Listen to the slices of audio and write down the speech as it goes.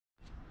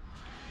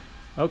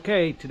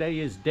Okay, today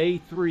is day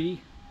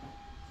 3,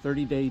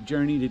 30-day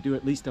journey to do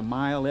at least a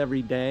mile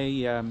every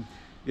day.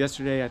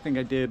 Yesterday I think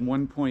I did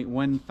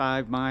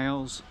 1.15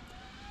 miles.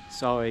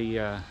 Saw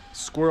a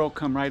squirrel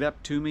come right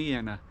up to me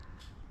and a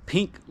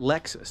pink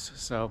Lexus.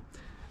 So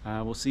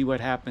we'll see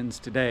what happens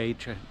today.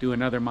 Try to do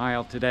another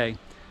mile today.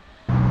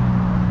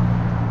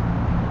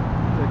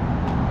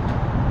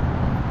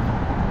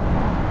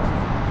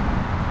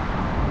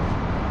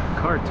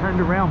 Car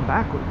turned around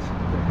backwards.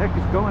 What the heck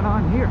is going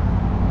on here?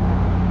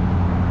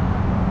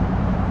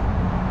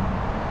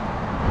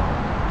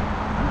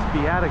 Must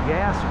be out of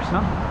gas or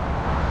something.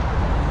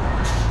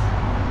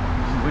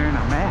 He's wearing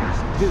a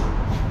mask too.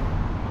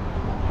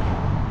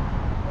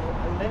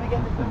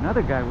 There's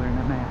another guy wearing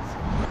a mask.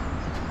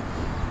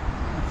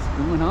 What's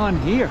going on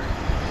here?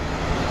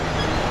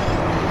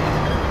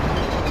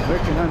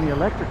 Working on the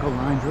electrical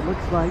lines, it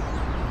looks like.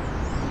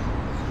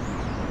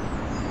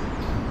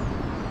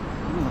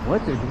 I don't know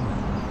what they're doing.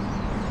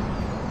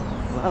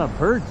 A lot of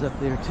birds up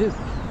there too.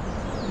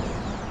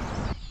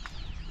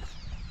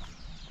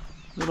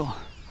 Little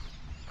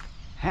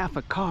half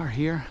a car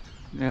here.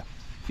 A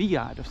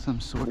Fiat of some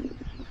sort.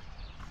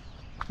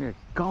 A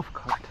golf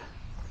cart.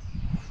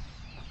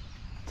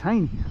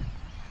 Tiny.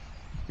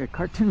 A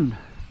cartoon.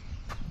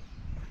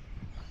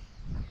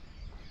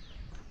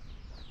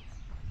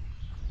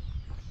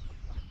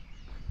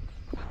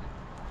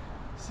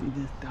 See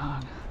this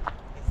dog?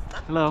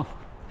 Hello.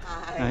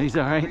 Hi. He's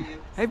all right.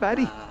 Hey,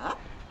 buddy. Stop.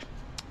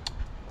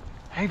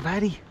 Hey,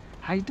 buddy.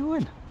 How you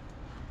doing?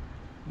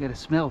 You gotta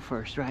smell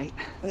first, right?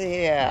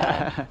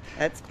 Yeah,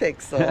 that's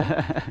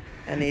Pixel.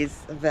 And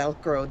he's a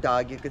Velcro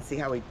dog. You can see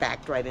how he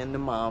backed right into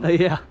Mom.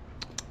 Yeah.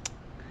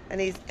 And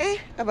he's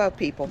about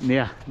people.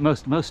 Yeah.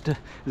 Most is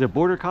it a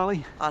border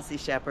collie? Aussie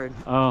Shepherd.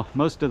 Oh,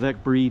 most of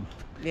that breed.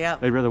 Yeah.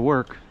 They'd rather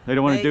work. They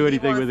don't want to do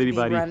anything with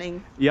anybody.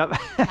 Running, Yep.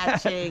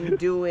 catching,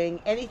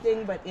 doing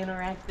anything but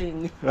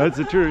interacting. That's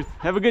the truth.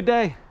 Have a good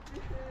day.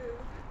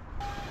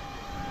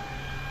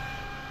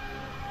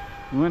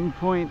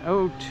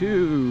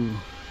 1.02.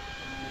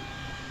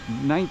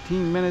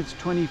 19 minutes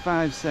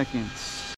 25 seconds.